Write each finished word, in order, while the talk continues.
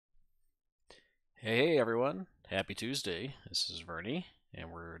Hey everyone, happy Tuesday. This is Vernie, and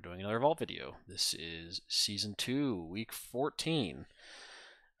we're doing another Vault video. This is Season 2, Week 14.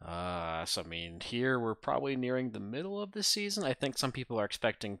 So I mean, here we're probably nearing the middle of the season. I think some people are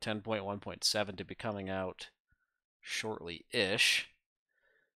expecting 10.1.7 to be coming out shortly-ish,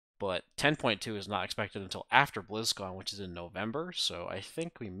 but 10.2 is not expected until after BlizzCon, which is in November, so I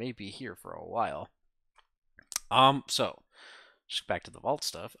think we may be here for a while. Just back to the vault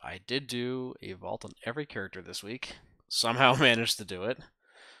stuff. I did do a vault on every character this week. Somehow managed to do it.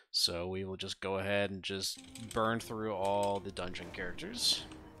 So we will just go ahead and just burn through all the dungeon characters.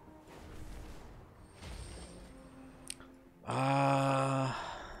 So I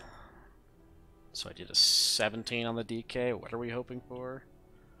did a 17 on the DK. What are we hoping for?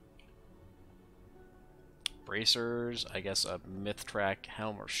 Bracers. I guess a myth track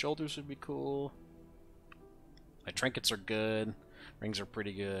helm or shoulders would be cool. My trinkets are good. Rings are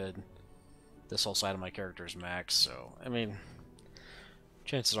pretty good. This whole side of my character is max, so, I mean,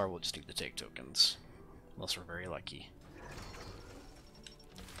 chances are we'll just need to take tokens. Unless we're very lucky.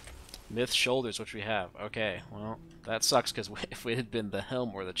 Myth shoulders, which we have. Okay, well, that sucks, because if it had been the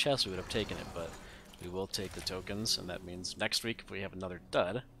helm or the chest, we would have taken it, but we will take the tokens, and that means next week, if we have another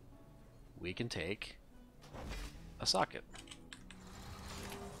dud, we can take a socket.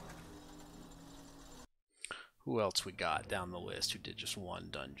 Who else we got down the list who did just one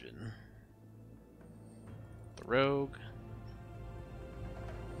dungeon? The Rogue.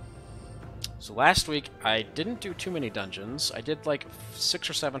 So last week, I didn't do too many dungeons. I did like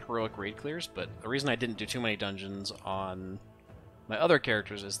 6 or 7 heroic raid clears, but the reason I didn't do too many dungeons on my other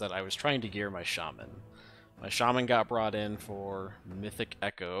characters is that I was trying to gear my Shaman. My Shaman got brought in for Mythic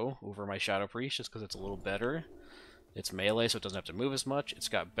Echo over my Shadow Priest just because it's a little better. It's melee, so it doesn't have to move as much. It's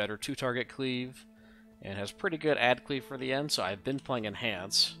got better 2-target cleave. And has pretty good ad cleave for the end, so I've been playing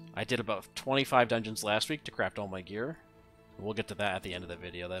Enhance. I did about 25 dungeons last week to craft all my gear. We'll get to that at the end of the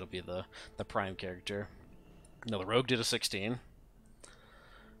video. That'll be the prime character. No, the Rogue did a 16.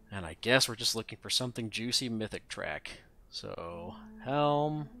 And I guess we're just looking for something juicy mythic track. So,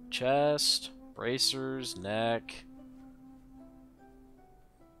 helm, chest, bracers, neck.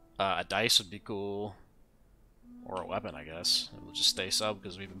 A dice would be cool. Or a weapon, I guess. We'll just stay sub,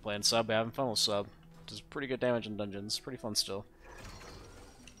 because we've been playing sub, having fun with sub. Does pretty good damage in dungeons. Pretty fun still.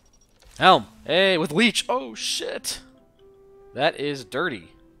 Helm! Hey, with leech! Oh shit! That is dirty.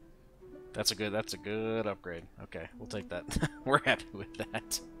 That's a good upgrade. Okay, we'll take that. We're happy with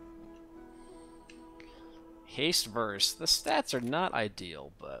that. Haste verse. The stats are not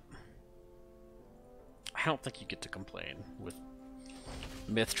ideal, but I don't think you get to complain with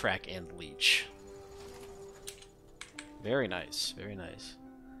Myth Track and Leech. Very nice, very nice.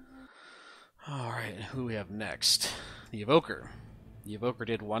 Alright, who do we have next? The Evoker. The Evoker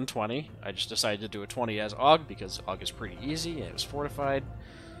did 120. I just decided to do a 20 as Og because Og is pretty easy and it was fortified.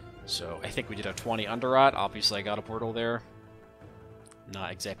 So I think we did a 20 Underrot. Obviously I got a portal there.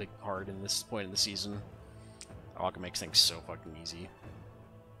 Not exactly hard in this point in the season. Og makes things so fucking easy.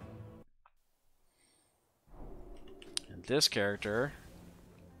 And this character...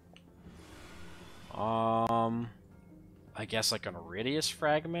 I guess like an Iridius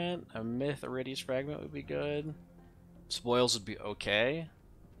Fragment? A Myth Iridius Fragment would be good. Spoils would be okay.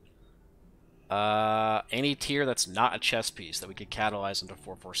 Any tier that's not a chess piece that we could catalyze into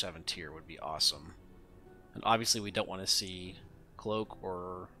 447 tier would be awesome. And obviously we don't want to see Cloak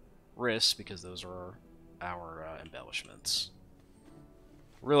or Wrist because those are our embellishments.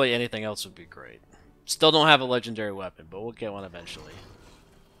 Really anything else would be great. Still don't have a legendary weapon, but we'll get one eventually.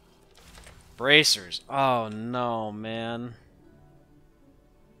 Bracers. Oh no, man.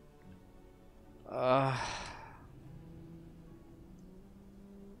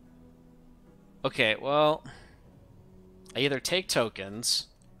 Okay, well, I either take tokens.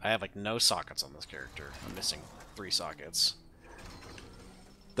 I have like no sockets on this character. I'm missing 3 sockets.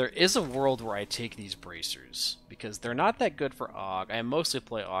 There is a world where I take these bracers because they're not that good for Og. I mostly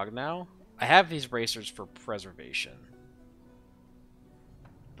play Og now. I have these bracers for preservation.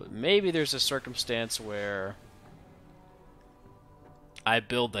 But maybe there's a circumstance where I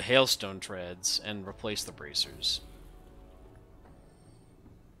build the Hailstone Treads and replace the bracers.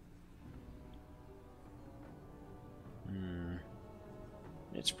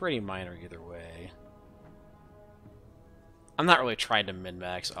 It's pretty minor either way. I'm not really trying to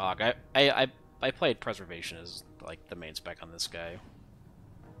min-max Og. I played Preservation as like the main spec on this guy.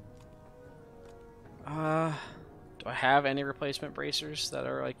 Do I have any replacement bracers that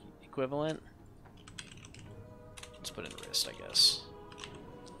are like equivalent? Let's put in wrist, I guess.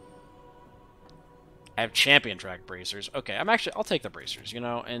 I have champion track bracers. Okay, I'll take the bracers, you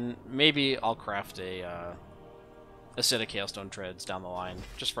know, and maybe I'll craft a acidic hailstone treads down the line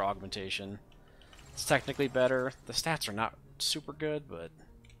just for augmentation. It's technically better. The stats are not super good, but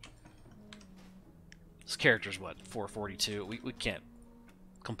this character's what, 442? We can't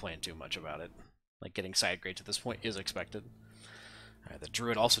complain too much about it. Like, getting side grades at this point is expected. Alright, the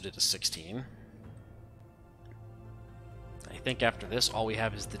druid also did a 16. I think after this, all we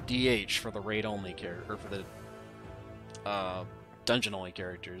have is the DH for the raid-only character, or for the dungeon-only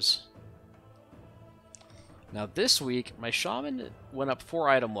characters. Now this week, my shaman went up 4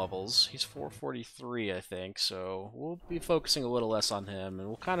 item levels. He's 443, I think, so we'll be focusing a little less on him, and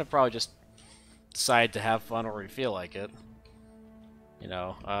we'll kind of probably just decide to have fun where we feel like it. You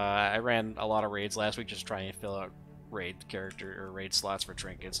know, I ran a lot of raids last week just trying to fill out raid character or raid slots for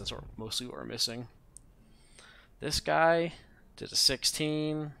trinkets. That's mostly what we're missing. This guy did a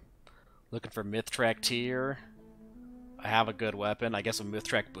 16. Looking for myth track tier. I have a good weapon. I guess a myth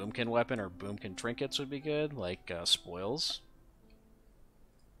track boomkin weapon or boomkin trinkets would be good, like spoils.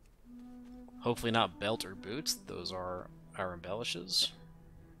 Hopefully not belt or boots. Those are our embellishes.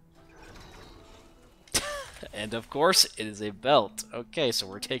 And of course, it is a belt. Okay, so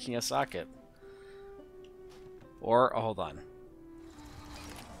we're taking a socket. Or, oh, hold on.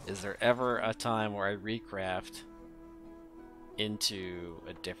 Is there ever a time where I recraft into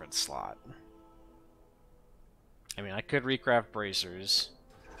a different slot? I mean, I could recraft bracers.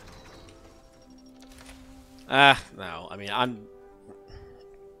 No. I mean,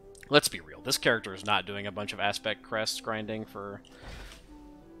 let's be real. This character is not doing a bunch of aspect crest grinding for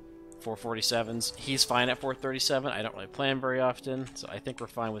 447s. He's fine at 437. I don't really play him very often, so I think we're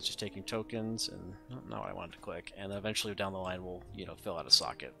fine with just taking tokens, and not what I wanted to click. And eventually down the line, we'll, you know, fill out a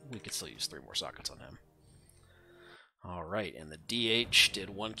socket. We could still use 3 more sockets on him. Alright, and the DH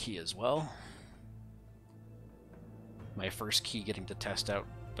did 1 key as well. My first key getting to test out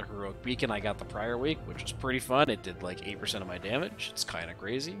the Heroic Beacon I got the prior week, which was pretty fun. It did like 8% of my damage. It's kind of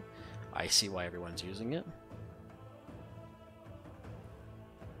crazy. I see why everyone's using it.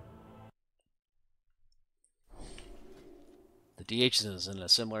 The DH is in a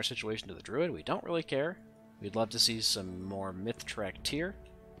similar situation to the Druid. We don't really care. We'd love to see some more Myth Track tier.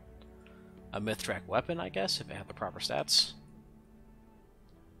 A Myth Track weapon, I guess, if it had the proper stats.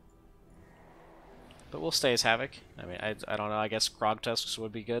 But we'll stay as Havoc. I mean, I don't know. I guess Krog Tusks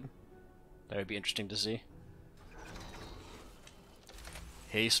would be good. That would be interesting to see.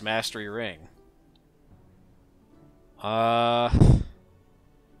 Haste Mastery Ring.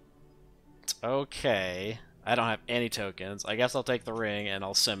 Okay. I don't have any tokens. I guess I'll take the ring and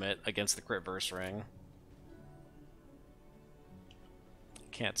I'll sim it against the Crit Burst ring.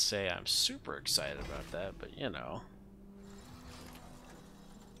 Can't say I'm super excited about that, but you know.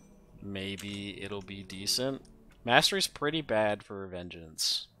 Maybe it'll be decent. Mastery's pretty bad for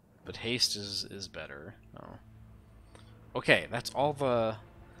Vengeance, but Haste is better. Oh. Okay, that's all the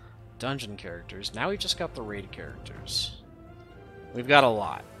dungeon characters. Now we've just got the raid characters. We've got a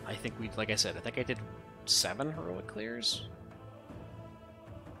lot. I think like I said, I think I did 7 heroic clears?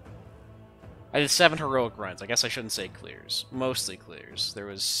 I did 7 heroic runs. I guess I shouldn't say clears. Mostly clears. There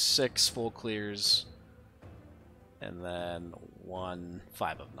was 6 full clears, and then 1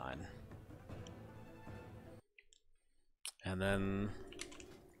 5 of 9. And then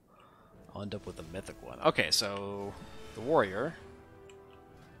I'll end up with the mythic one. Okay, so the warrior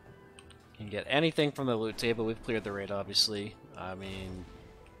can get anything from the loot table. We've cleared the raid, obviously. I mean,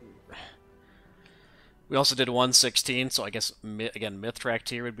 we also did 116, so I guess, again, Myth Track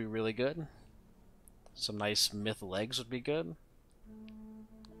tier would be really good. Some nice Myth legs would be good.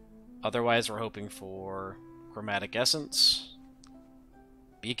 Otherwise, we're hoping for Chromatic Essence.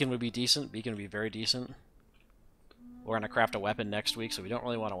 Beacon would be decent. Beacon would be very decent. We're going to craft a weapon next week, so we don't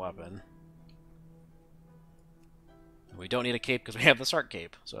really want a weapon. We don't need a cape because we have the Sark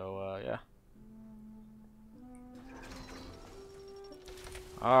cape, so, yeah.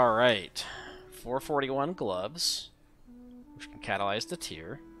 Alright. 441 gloves, which can catalyze the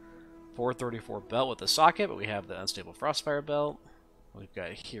tier. 434 belt with the socket, but we have the Unstable Frostfire belt. We've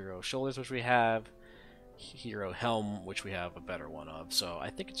got Hero Shoulders, which we have. Hero Helm, which we have a better one of. So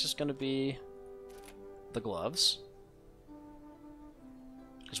I think it's just going to be the gloves,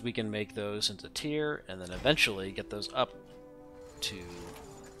 because we can make those into tier, and then eventually get those up to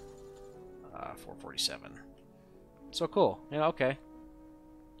 447. So cool. You know, okay.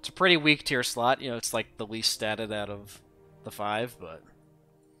 It's a pretty weak tier slot. You know, it's like the least statted out of the 5, but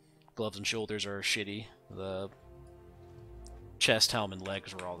gloves and shoulders are shitty. The chest, helm, and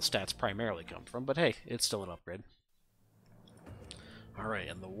legs where all the stats primarily come from, but hey, it's still an upgrade. Alright,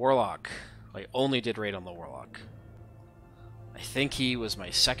 and the warlock. I only did raid on the Warlock. I think he was my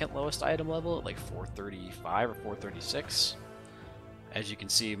second lowest item level at like 435 or 436. As you can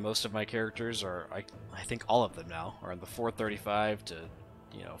see, most of my characters are, I think all of them now, are in the 435 to,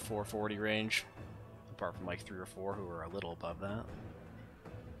 440 range. Apart from like 3 or 4 who are a little above that.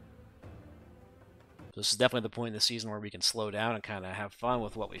 So this is definitely the point in the season where we can slow down and kind of have fun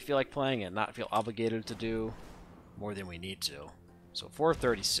with what we feel like playing and not feel obligated to do more than we need to. So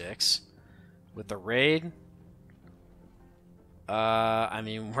 436 with the raid. I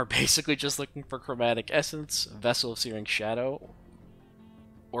mean, we're basically just looking for Chromatic Essence, Vessel of Searing Shadow,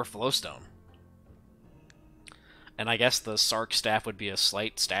 or Flowstone. And I guess the Sark Staff would be a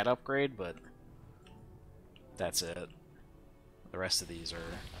slight stat upgrade, but that's it. The rest of these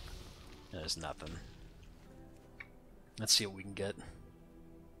are is nothing. Let's see what we can get.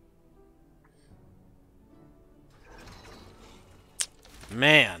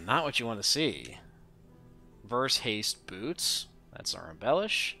 Man, not what you want to see. Verse Haste Boots. That's our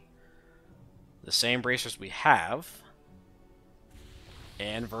Embellish. The same bracers we have.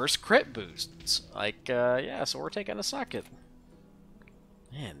 And Verse Crit Boosts. Like, yeah, so we're taking a socket.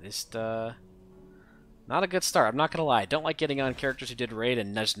 Man, this, not a good start. I'm not gonna lie. I don't like getting on characters who did raid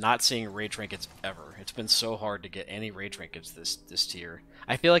and just not seeing raid trinkets ever. It's been so hard to get any raid trinkets this tier.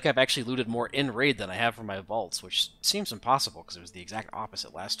 I feel like I've actually looted more in raid than I have from my vaults, which seems impossible because it was the exact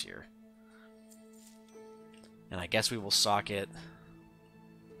opposite last year. And I guess we will socket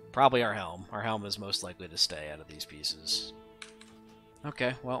probably our helm. Our helm is most likely to stay out of these pieces.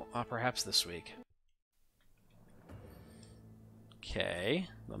 Okay, well, perhaps this week. Okay,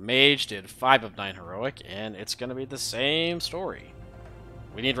 the mage did 5 of 9 heroic, and it's going to be the same story.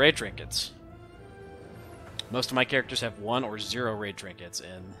 We need raid trinkets. Most of my characters have 1 or 0 raid trinkets,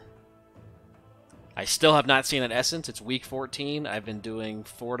 and I still have not seen an essence. It's week 14. I've been doing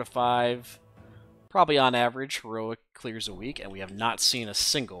 4 to 5, probably on average, heroic clears a week, and we have not seen a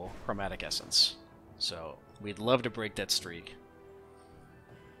single chromatic essence. So we'd love to break that streak.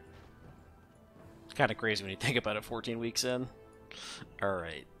 It's kind of crazy when you think about it 14 weeks in.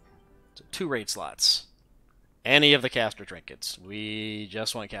 Alright. So 2 raid slots. Any of the caster trinkets. We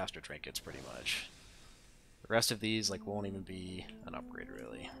just want caster trinkets, pretty much. The rest of these, like, won't even be an upgrade,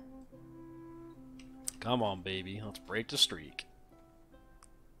 really. Come on, baby. Let's break the streak.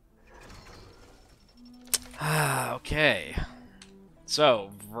 Okay.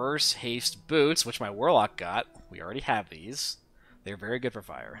 So, Verse Haste Boots, which my Warlock got. We already have these. They're very good for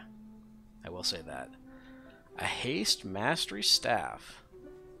fire. I will say that. A Haste Mastery Staff.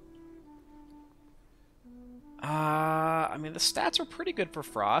 I mean, the stats are pretty good for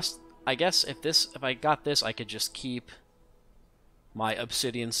Frost. I guess if I got this, I could just keep my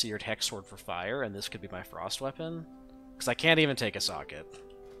Obsidian Seared Hex Sword for fire, and this could be my Frost weapon. Because I can't even take a socket.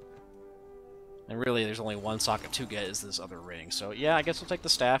 And really, there's only one socket to get, is this other ring. So yeah, I guess we'll take the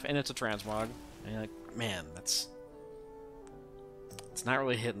staff, and it's a transmog. And like, man, it's not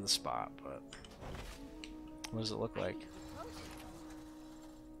really hitting the spot, but what does it look like?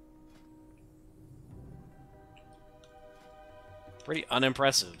 Pretty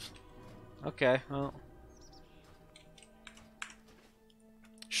unimpressive. Okay, well.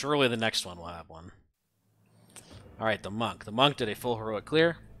 Surely the next one will have one. Alright, the monk. The monk did a full heroic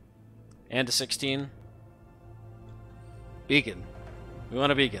clear. And a 16. Beacon. We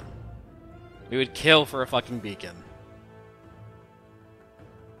want a beacon. We would kill for a fucking beacon.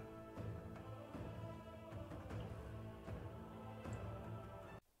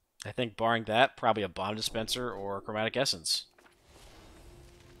 I think barring that, probably a bomb dispenser or a chromatic essence.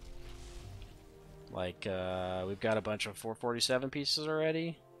 Like, we've got a bunch of 447 pieces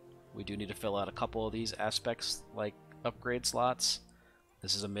already. We do need to fill out a couple of these aspects, like upgrade slots.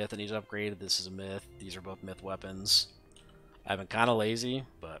 This is a myth that needs upgraded. This is a myth. These are both myth weapons. I've been kind of lazy,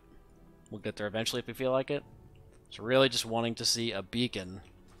 but we'll get there eventually if we feel like it. So really just wanting to see a beacon,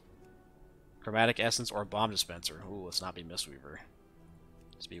 chromatic essence, or a bomb dispenser. Ooh, let's not be Mistweaver.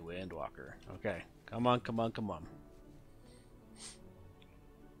 Let's be Windwalker. Okay, come on, come on, come on.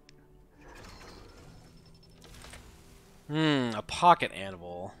 A pocket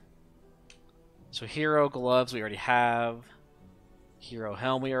anvil. So hero gloves we already have. Hero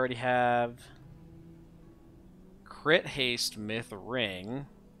helm we already have. Crit haste myth ring.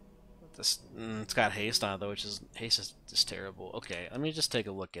 This, it's got haste on it though, which is haste is just terrible. Okay, let me just take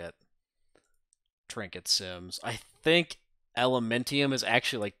a look at trinket sims. I think Elementium is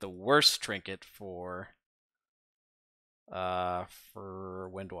actually like the worst trinket for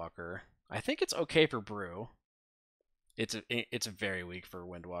Windwalker. I think it's okay for Brew. It's very weak for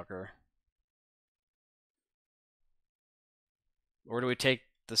Windwalker. Or do we take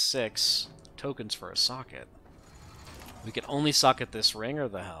the 6 tokens for a socket. We can only socket this ring or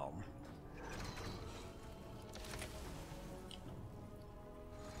the helm.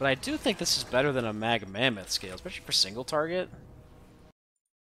 But I do think this is better than a Mag Mammoth scale, especially for single target.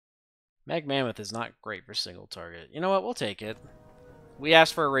 Mag Mammoth is not great for single target. You know what? We'll take it. We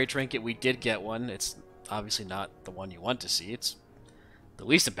asked for a raid trinket. We did get one. It's obviously not the one you want to see. It's the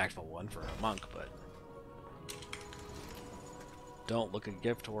least impactful one for a monk, but don't look a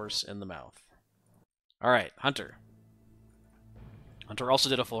gift horse in the mouth. Alright, Hunter. Hunter also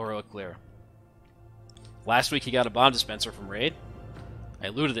did a full heroic clear. Last week he got a bomb dispenser from raid. I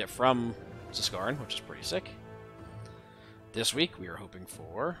looted it from Ziskarn, which is pretty sick. This week we are hoping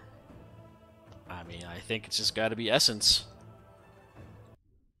for... I mean, I think it's just gotta be Essence.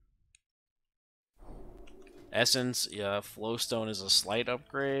 Essence, yeah, Flowstone is a slight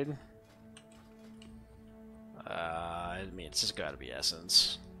upgrade. I mean, it's just gotta be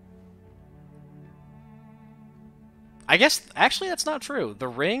Essence. I guess, actually, that's not true. The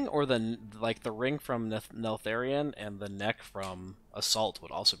ring, or the ring from Neltharion and the neck from Assault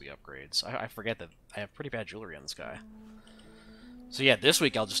would also be upgrades. I forget that I have pretty bad jewelry on this guy. So yeah, this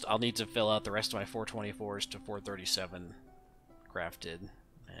week I'll need to fill out the rest of my 424s to 437 crafted,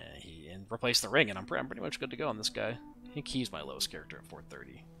 and replace the ring, and I'm pretty much good to go on this guy. I think he's my lowest character at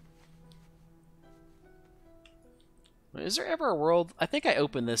 430. Is there ever a world? I think I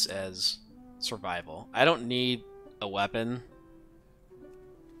opened this as survival. I don't need a weapon.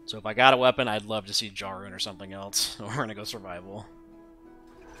 So if I got a weapon, I'd love to see Jarun or something else. We're gonna go survival.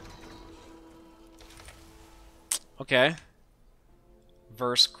 Okay.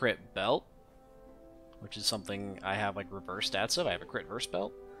 Verse crit belt, which is something I have like reverse stats of. I have a crit verse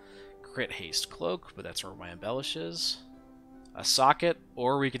belt. Crit haste cloak, but that's where my embellish is. A socket,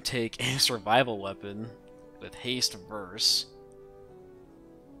 or we could take a survival weapon with haste verse.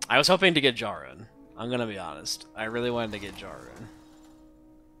 I was hoping to get Jarun. I'm gonna be honest. I really wanted to get Jarun.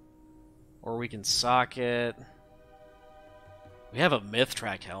 Or we can socket. We have a myth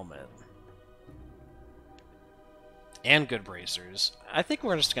track helmet. And good bracers. I think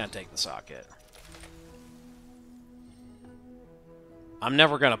we're just gonna take the socket. I'm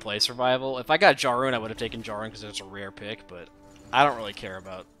never gonna play survival. If I got Jarun, I would have taken Jarun because it's a rare pick, but I don't really care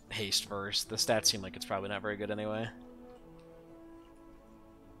about haste verse. The stats seem like it's probably not very good anyway.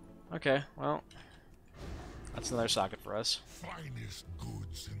 Okay, well, that's another socket for us. Finest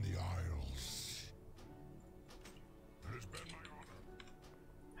goods in the Isles. It has been my honor.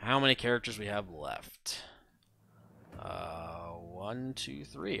 How many characters we have left? 1, 2,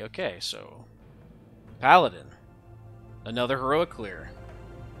 3. Okay, so Paladin. Another heroic clear.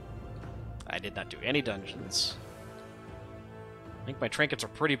 I did not do any dungeons. I think my trinkets are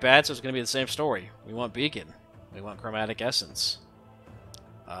pretty bad, so it's going to be the same story. We want Beacon. We want Chromatic Essence.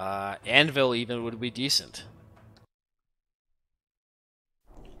 Anvil even would be decent.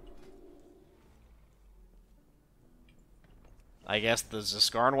 I guess the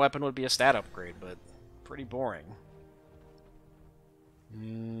Ziskarn weapon would be a stat upgrade, but pretty boring.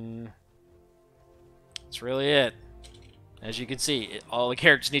 That's really it. As you can see, all the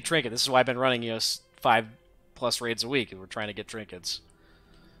characters need trinket. This is why I've been running, 5+ raids a week, and we're trying to get trinkets.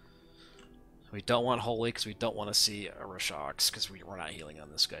 We don't want Holy, because we don't want to see a Rashox, because we're not healing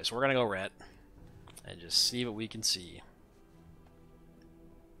on this guy. So we're going to go Ret, and just see what we can see.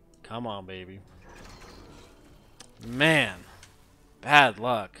 Come on, baby. Man, bad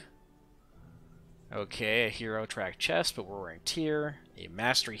luck. Okay, a hero track chest, but we're wearing tier. A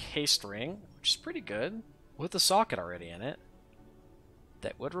mastery haste ring, which is pretty good, with a socket already in it.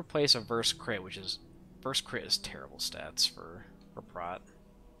 That would replace a verse crit, which is... Verse crit is terrible stats for prot.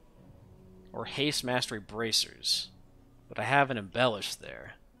 Or haste mastery bracers. But I have an embellish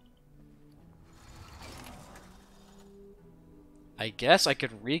there. I guess I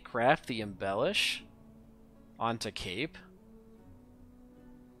could recraft the embellish onto cape.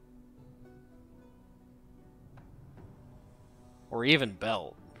 Or even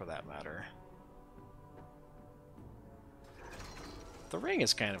belt, for that matter. The ring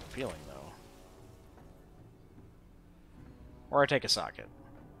is kind of appealing, though. Or I take a socket.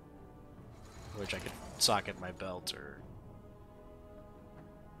 Which I could socket my belt, or...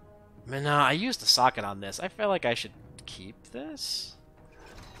 Man, no, I used a socket on this. I feel like I should keep this?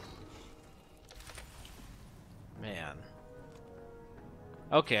 Man.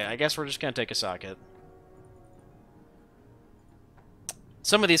 Okay, I guess we're just gonna take a socket.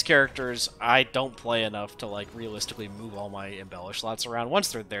 Some of these characters, I don't play enough to, like, realistically move all my embellish slots around.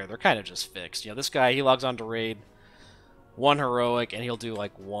 Once they're there, they're kind of just fixed. This guy, he logs on to raid, 1 heroic, and he'll do,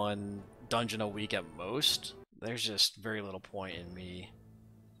 like, 1 dungeon a week at most. There's just very little point in me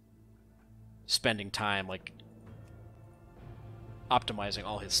spending time, like, optimizing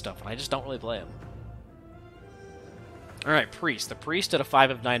all his stuff, and I just don't really play him. Alright, Priest. The Priest did a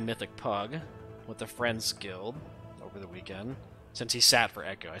 5 of 9 Mythic Pug with the Friends Guild over the weekend. Since he sat for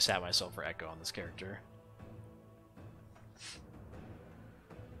Echo, I sat myself for Echo on this character.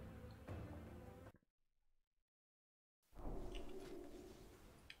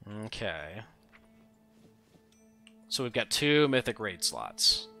 Okay. So we've got 2 Mythic Raid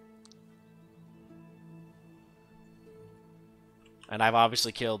slots. And I've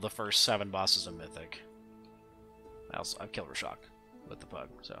obviously killed the first 7 bosses of Mythic. I've killed Rashok with the Pug,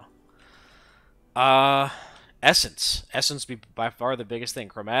 so. Essence. Essence be by far the biggest thing.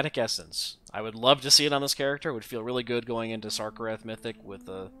 Chromatic Essence. I would love to see it on this character. It would feel really good going into Sarkareth Mythic with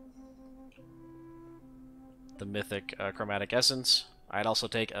the Mythic Chromatic Essence. I'd also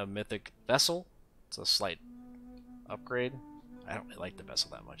take a Mythic Vessel. It's a slight upgrade. I don't really like the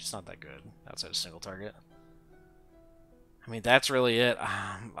Vessel that much. It's not that good outside of single target. I mean, that's really it.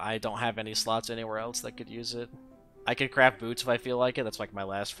 I don't have any slots anywhere else that could use it. I could craft boots if I feel like it. That's like my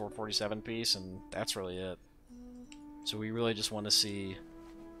last 447 piece, and that's really it. So we really just want to see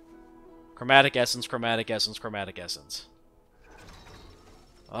Chromatic Essence, Chromatic Essence, Chromatic Essence.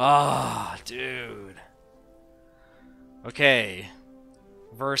 Ah, dude. Okay.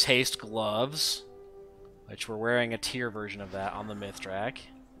 Verse Haste Gloves, which we're wearing a tier version of that on the Myth track.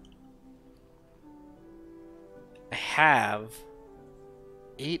 I have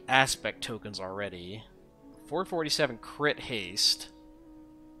 8 aspect tokens already. 447 crit haste.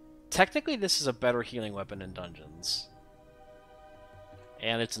 Technically, this is a better healing weapon in dungeons.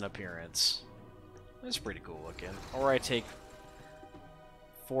 And it's an appearance. It's pretty cool looking. Or I take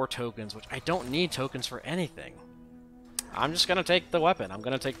 4 tokens, which I don't need tokens for anything. I'm just gonna take the weapon. I'm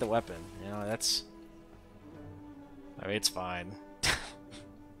gonna take the weapon. You know, that's... I mean, it's fine.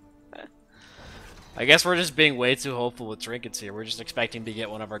 I guess we're just being way too hopeful with trinkets here. We're just expecting to get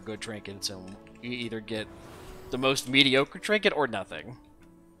one of our good trinkets, and you either get the most mediocre trinket or nothing.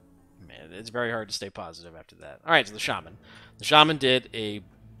 Man, it's very hard to stay positive after that. Alright, so the Shaman. The Shaman did a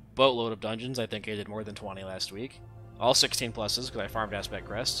boatload of dungeons. I think I did more than 20 last week. All 16 pluses, because I farmed Aspect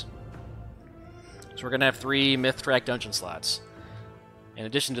Crests. So we're going to have 3 Myth Track dungeon slots. In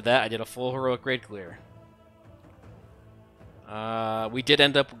addition to that, I did a full Heroic Raid clear. We did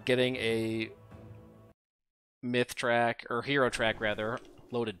end up getting a Myth Track, or Hero Track rather,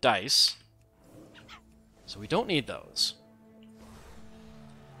 loaded dice. So we don't need those.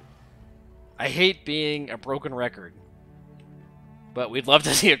 I hate being a broken record, but we'd love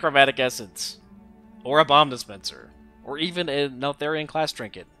to see a Chromatic Essence, or a Bomb Dispenser, or even a Neltharion class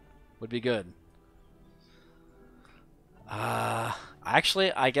trinket would be good.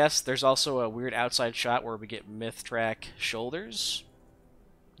 Actually, I guess there's also a weird outside shot where we get Myth Track Shoulders.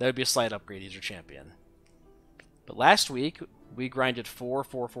 That would be a slight upgrade, either champion. But last week, we grinded 4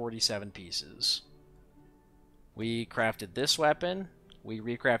 447 pieces. We crafted this weapon, we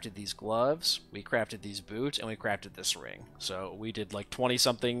recrafted these gloves, we crafted these boots, and we crafted this ring. So we did like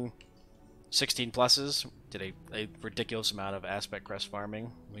 20-something 16 pluses, did a ridiculous amount of Aspect Crest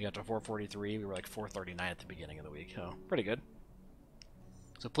farming. We got to 443, we were like 439 at the beginning of the week, so pretty good.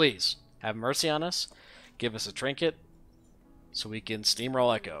 So please, have mercy on us, give us a trinket, so we can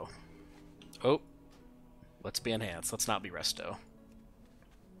steamroll Echo. Oh, let's be enhanced, let's not be resto.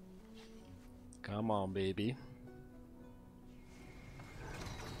 Come on, baby.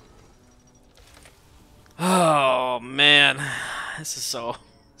 Oh, man. This is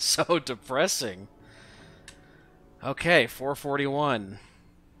so depressing. Okay, 441.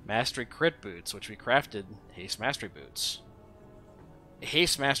 Mastery Crit Boots, which we crafted Haste Mastery Boots.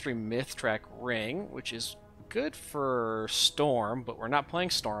 Haste Mastery Myth Track Ring, which is good for Storm, but we're not playing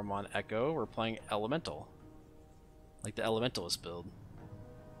Storm on Echo, we're playing Elemental. Like the Elementalist build.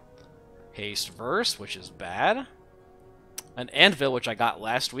 Haste Verse, which is bad. An Anvil, which I got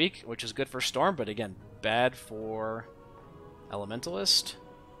last week, which is good for Storm, but again, bad for Elementalist.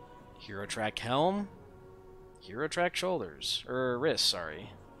 Hero Track Helm. Hero Track Shoulders. Or wrists,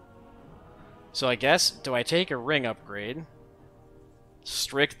 sorry. So I guess, do I take a ring upgrade?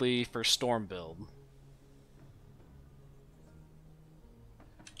 Strictly for Storm build.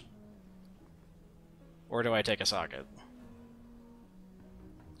 Or do I take a socket?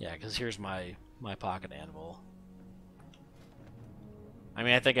 Yeah, because here's my pocket anvil. I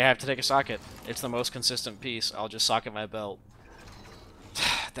mean, I think I have to take a socket. It's the most consistent piece. I'll just socket my belt.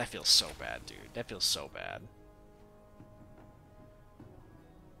 That feels so bad, dude. That feels so bad.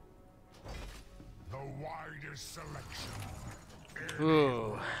 The widest selection.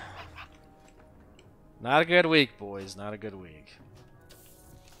 Ooh. Not a good week, boys. Not a good week.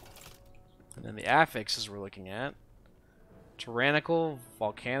 And then the affixes we're looking at. Tyrannical,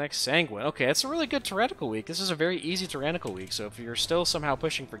 Volcanic, Sanguine. Okay, that's a really good Tyrannical week. This is a very easy Tyrannical week, so if you're still somehow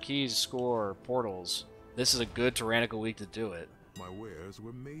pushing for keys, score, or portals, this is a good Tyrannical week to do it. My wares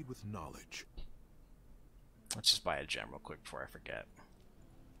were made with knowledge. Let's just buy a gem real quick before I forget.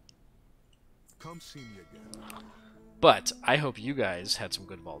 Come see me again. But I hope you guys had some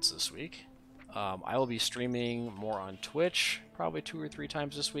good vaults this week. I will be streaming more on Twitch, probably 2 or 3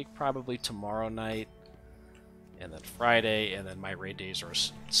 times this week, probably tomorrow night, and then Friday, and then my raid days are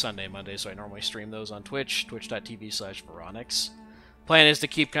Sunday, Monday, so I normally stream those on Twitch, twitch.tv/Veronix. Plan is to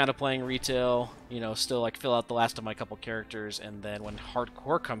keep kind of playing retail, you know, still like fill out the last of my couple characters, and then when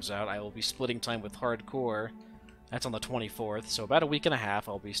Hardcore comes out, I will be splitting time with Hardcore. That's on the 24th, so about a week and a half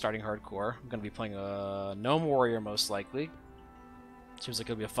I'll be starting Hardcore. I'm going to be playing a Gnome Warrior most likely. Seems like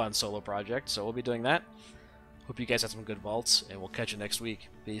it'll be a fun solo project, so we'll be doing that. Hope you guys had some good vaults, and we'll catch you next week.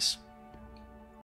 Peace.